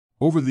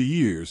Over the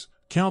years,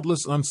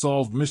 countless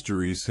unsolved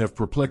mysteries have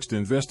perplexed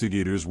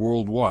investigators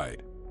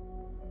worldwide.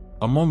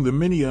 Among the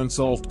many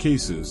unsolved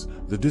cases,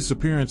 the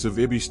disappearance of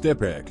Ebby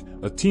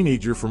Steppach, a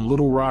teenager from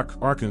Little Rock,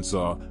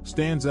 Arkansas,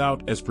 stands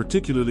out as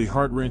particularly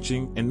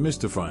heart-wrenching and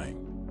mystifying.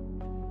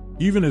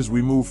 Even as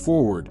we move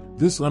forward,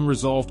 this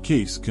unresolved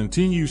case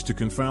continues to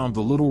confound the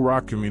Little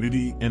Rock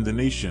community and the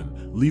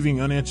nation,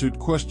 leaving unanswered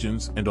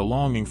questions and a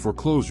longing for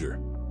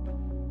closure.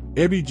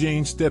 Ebby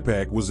Jane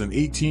Steppach was an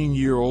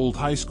 18-year-old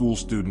high school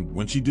student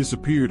when she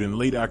disappeared in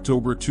late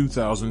October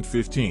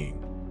 2015.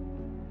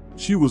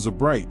 She was a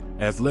bright,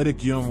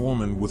 athletic young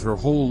woman with her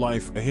whole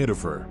life ahead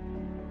of her.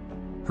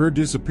 Her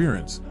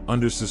disappearance,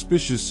 under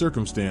suspicious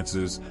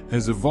circumstances,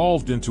 has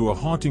evolved into a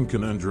haunting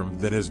conundrum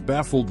that has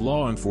baffled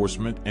law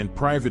enforcement and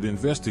private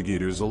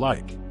investigators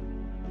alike.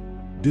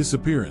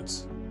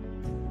 Disappearance.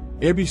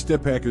 Ebby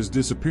Steppach's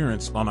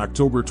disappearance on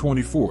October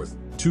 24,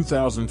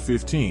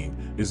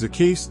 2015, is a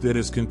case that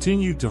has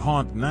continued to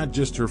haunt not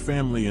just her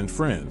family and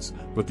friends,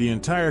 but the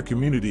entire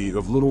community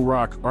of Little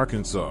Rock,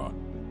 Arkansas.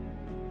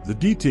 The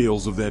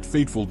details of that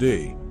fateful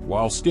day,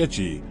 while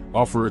sketchy,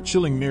 offer a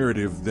chilling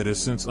narrative that has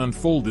since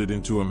unfolded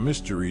into a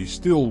mystery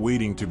still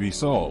waiting to be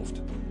solved.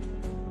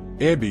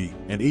 Ebby,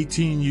 an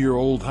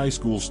 18-year-old high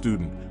school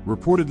student,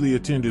 reportedly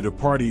attended a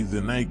party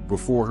the night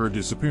before her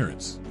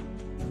disappearance.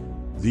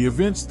 The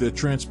events that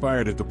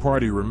transpired at the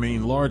party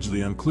remain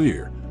largely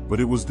unclear, but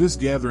it was this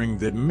gathering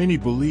that many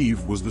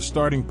believe was the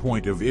starting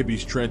point of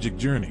Ebby's tragic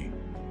journey.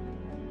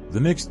 The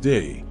next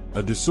day,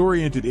 a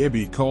disoriented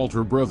Ebby called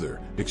her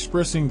brother,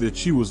 expressing that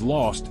she was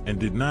lost and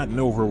did not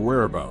know her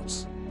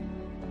whereabouts.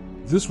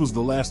 This was the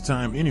last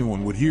time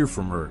anyone would hear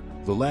from her,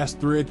 the last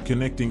thread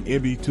connecting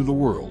Ebby to the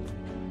world.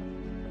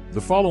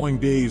 The following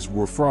days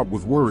were fraught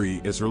with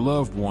worry as her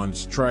loved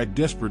ones tried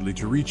desperately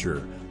to reach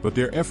her, but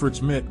their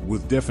efforts met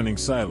with deafening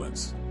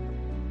silence.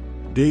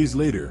 Days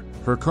later,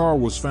 her car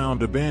was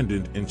found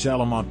abandoned in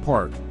Chalamont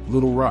Park,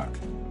 Little Rock.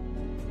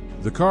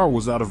 The car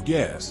was out of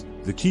gas,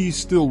 the keys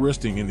still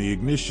resting in the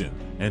ignition,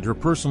 and her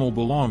personal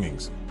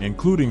belongings,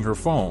 including her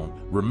phone,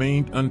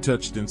 remained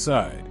untouched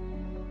inside.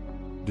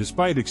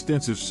 Despite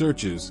extensive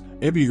searches,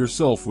 Ebby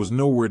herself was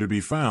nowhere to be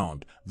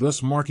found,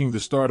 thus marking the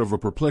start of a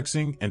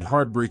perplexing and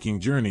heartbreaking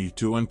journey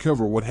to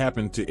uncover what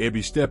happened to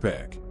Ebby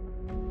Steppach.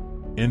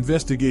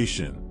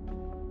 Investigation.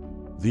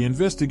 The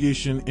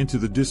investigation into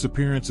the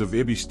disappearance of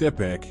Ebby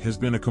Steppach has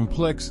been a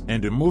complex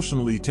and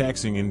emotionally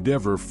taxing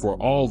endeavor for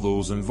all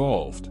those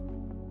involved.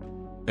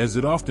 As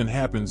it often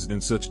happens in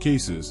such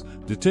cases,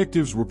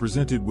 detectives were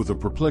presented with a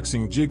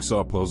perplexing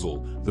jigsaw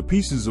puzzle, the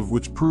pieces of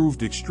which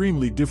proved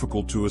extremely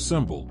difficult to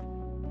assemble.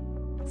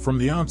 From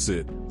the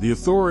onset, the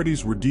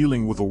authorities were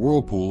dealing with a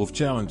whirlpool of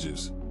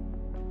challenges.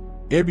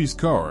 Ebby's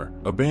car,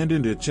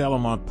 abandoned at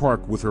Chalamont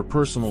Park with her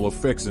personal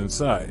effects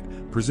inside,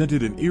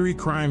 presented an eerie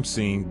crime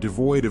scene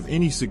devoid of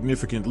any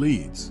significant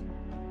leads.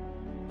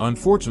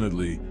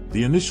 Unfortunately,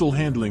 the initial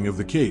handling of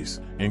the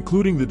case,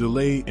 including the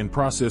delay in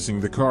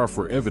processing the car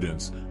for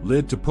evidence,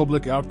 led to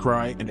public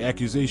outcry and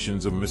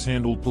accusations of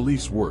mishandled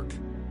police work.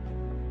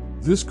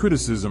 This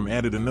criticism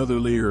added another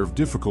layer of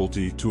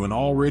difficulty to an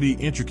already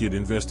intricate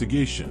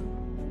investigation.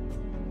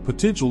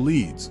 Potential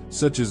leads,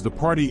 such as the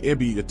party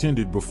Ebby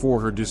attended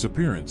before her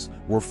disappearance,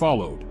 were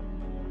followed.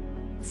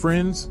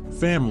 Friends,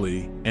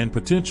 family, and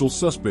potential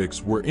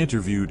suspects were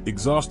interviewed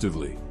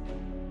exhaustively.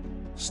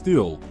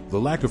 Still, the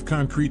lack of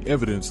concrete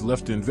evidence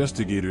left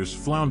investigators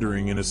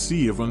floundering in a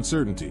sea of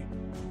uncertainty.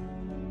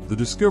 The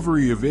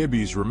discovery of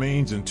Ebby's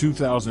remains in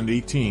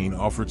 2018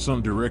 offered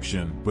some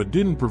direction but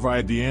didn't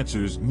provide the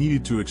answers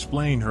needed to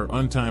explain her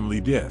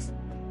untimely death.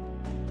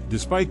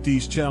 Despite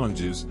these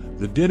challenges,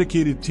 the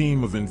dedicated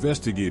team of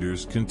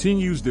investigators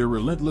continues their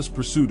relentless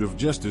pursuit of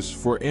justice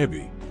for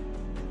Ebby.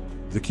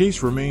 The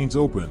case remains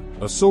open,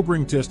 a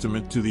sobering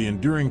testament to the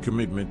enduring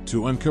commitment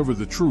to uncover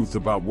the truth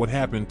about what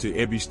happened to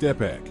Ebby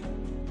Steppach.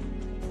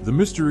 The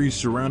mysteries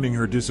surrounding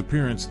her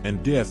disappearance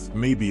and death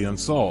may be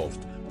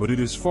unsolved, but it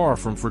is far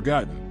from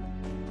forgotten.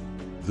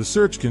 The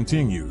search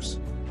continues.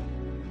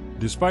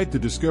 Despite the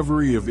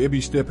discovery of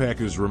Ebby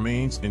Steppach's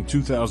remains in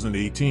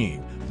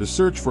 2018, the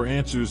search for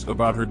answers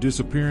about her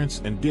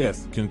disappearance and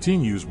death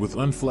continues with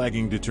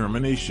unflagging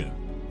determination.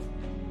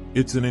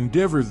 It's an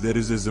endeavor that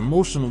is as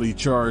emotionally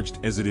charged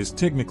as it is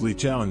technically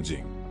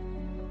challenging.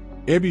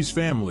 Ebby's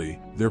family,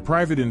 their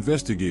private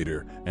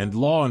investigator, and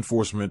law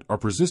enforcement are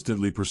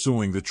persistently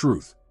pursuing the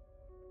truth.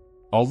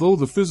 Although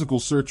the physical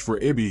search for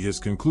Ebby has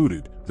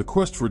concluded, the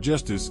quest for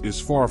justice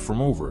is far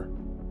from over.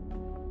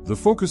 The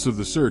focus of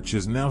the search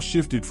has now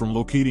shifted from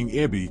locating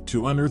Ebby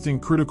to unearthing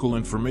critical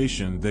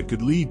information that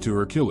could lead to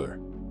her killer.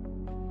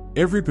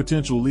 Every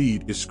potential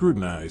lead is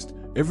scrutinized,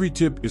 every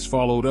tip is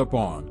followed up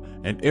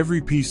on, and every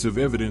piece of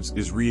evidence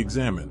is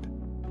re-examined.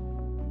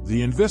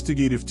 The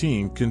investigative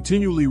team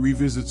continually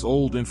revisits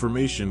old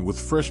information with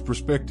fresh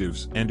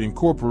perspectives and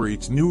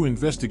incorporates new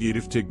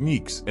investigative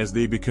techniques as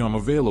they become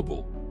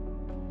available.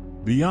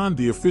 Beyond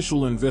the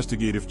official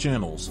investigative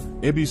channels,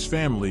 Ebby's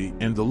family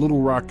and the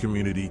Little Rock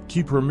community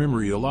keep her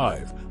memory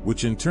alive,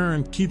 which in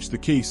turn keeps the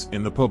case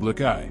in the public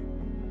eye.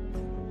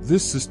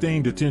 This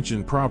sustained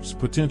attention prompts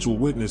potential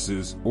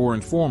witnesses or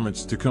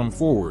informants to come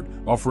forward,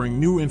 offering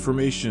new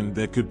information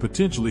that could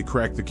potentially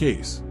crack the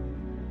case.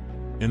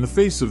 In the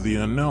face of the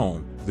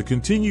unknown, the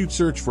continued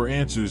search for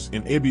answers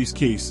in Ebby's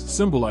case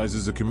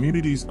symbolizes a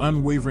community's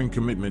unwavering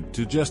commitment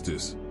to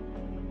justice.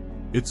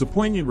 It's a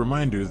poignant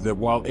reminder that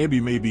while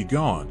Ebby may be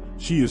gone,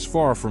 she is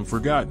far from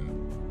forgotten.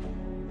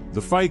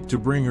 The fight to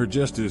bring her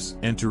justice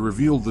and to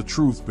reveal the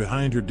truth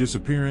behind her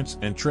disappearance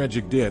and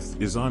tragic death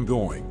is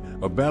ongoing,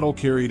 a battle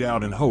carried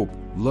out in hope,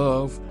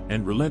 love,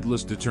 and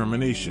relentless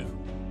determination.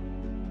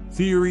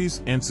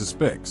 Theories and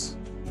suspects.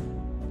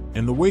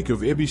 In the wake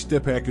of Ebby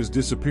Steppach's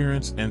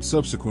disappearance and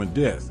subsequent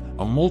death,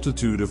 a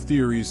multitude of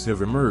theories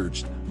have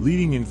emerged,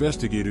 leading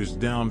investigators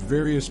down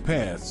various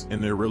paths in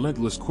their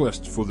relentless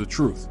quest for the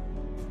truth.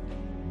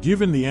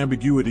 Given the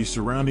ambiguity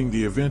surrounding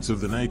the events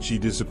of the night she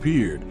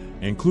disappeared,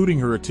 including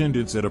her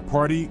attendance at a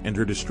party and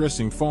her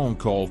distressing phone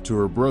call to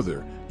her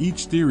brother,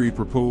 each theory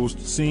proposed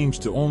seems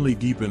to only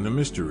deepen the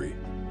mystery.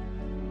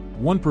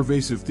 One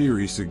pervasive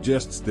theory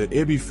suggests that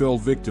Ebby fell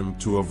victim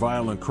to a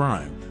violent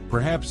crime,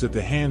 perhaps at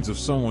the hands of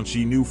someone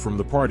she knew from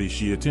the party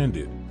she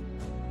attended.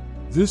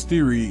 This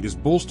theory is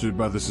bolstered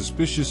by the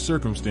suspicious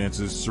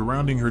circumstances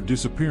surrounding her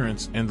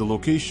disappearance and the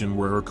location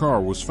where her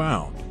car was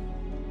found.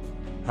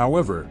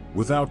 However,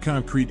 without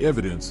concrete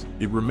evidence,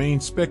 it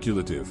remains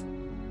speculative.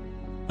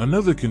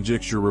 Another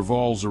conjecture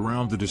revolves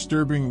around the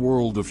disturbing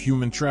world of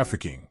human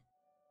trafficking.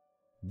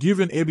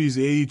 Given Ebby's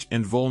age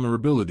and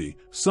vulnerability,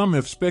 some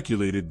have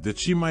speculated that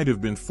she might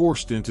have been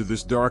forced into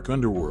this dark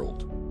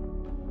underworld.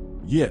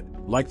 Yet,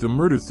 like the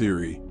murder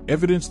theory,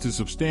 evidence to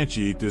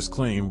substantiate this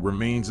claim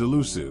remains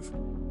elusive.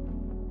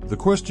 The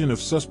question of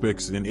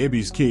suspects in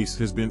Ebby's case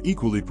has been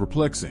equally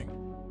perplexing.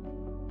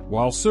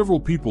 While several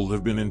people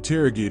have been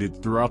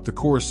interrogated throughout the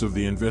course of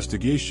the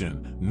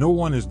investigation, no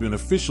one has been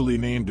officially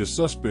named a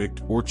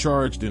suspect or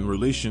charged in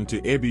relation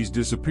to Ebby's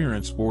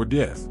disappearance or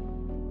death.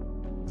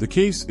 The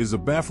case is a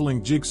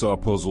baffling jigsaw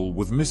puzzle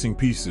with missing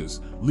pieces,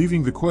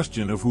 leaving the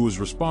question of who is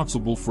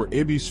responsible for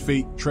Ebby's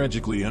fate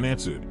tragically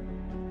unanswered.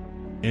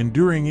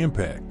 Enduring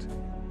impact.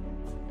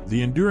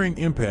 The enduring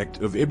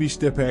impact of Ebby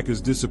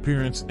Steppach's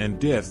disappearance and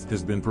death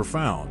has been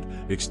profound,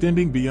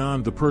 extending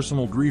beyond the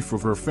personal grief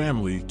of her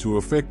family to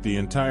affect the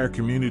entire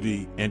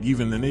community and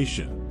even the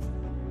nation.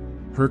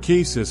 Her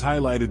case has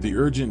highlighted the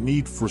urgent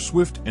need for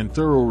swift and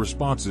thorough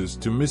responses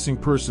to missing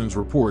persons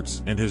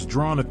reports and has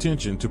drawn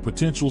attention to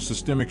potential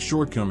systemic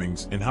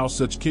shortcomings in how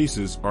such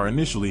cases are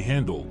initially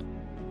handled.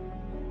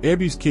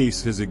 Ebby's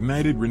case has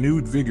ignited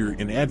renewed vigor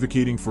in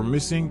advocating for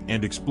missing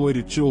and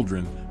exploited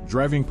children,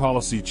 driving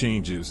policy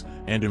changes,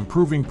 and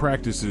improving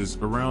practices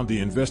around the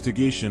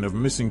investigation of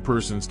missing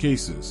persons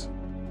cases.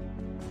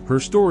 Her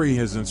story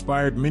has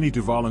inspired many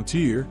to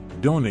volunteer,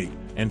 donate,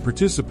 and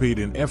participate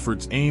in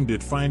efforts aimed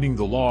at finding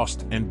the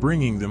lost and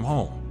bringing them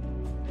home.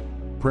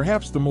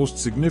 Perhaps the most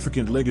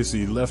significant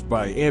legacy left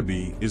by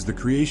Ebby is the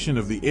creation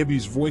of the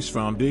Ebby's Voice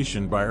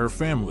Foundation by her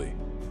family.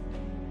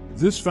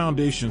 This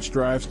foundation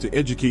strives to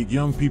educate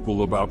young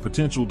people about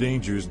potential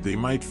dangers they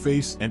might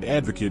face and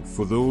advocate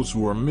for those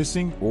who are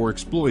missing or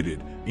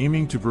exploited,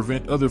 aiming to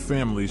prevent other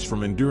families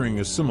from enduring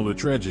a similar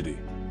tragedy.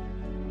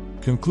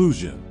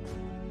 Conclusion.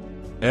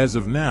 As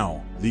of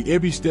now, the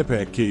Ebby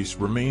Steppach case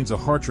remains a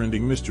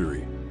heartrending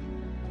mystery.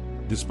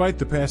 Despite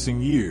the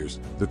passing years,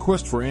 the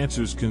quest for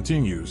answers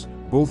continues,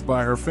 both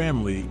by her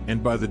family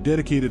and by the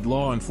dedicated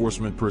law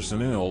enforcement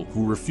personnel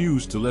who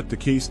refuse to let the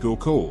case go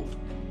cold.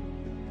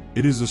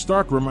 It is a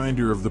stark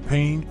reminder of the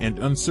pain and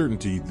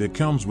uncertainty that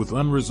comes with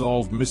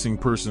unresolved missing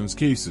persons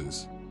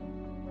cases.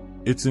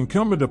 It's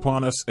incumbent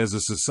upon us as a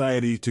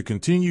society to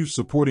continue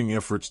supporting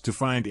efforts to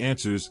find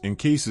answers in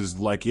cases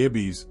like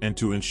Ebby's and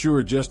to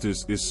ensure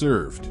justice is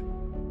served.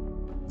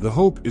 The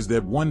hope is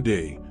that one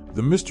day,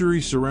 the mystery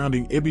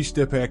surrounding Ebby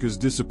Steppach's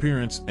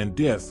disappearance and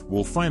death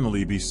will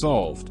finally be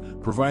solved,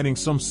 providing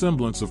some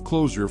semblance of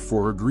closure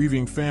for her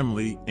grieving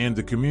family and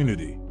the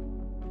community.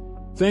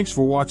 Thanks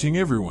for watching,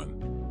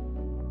 everyone.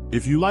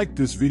 If you liked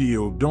this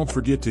video, don't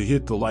forget to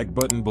hit the like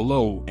button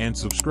below and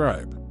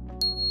subscribe.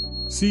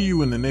 See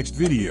you in the next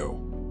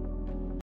video.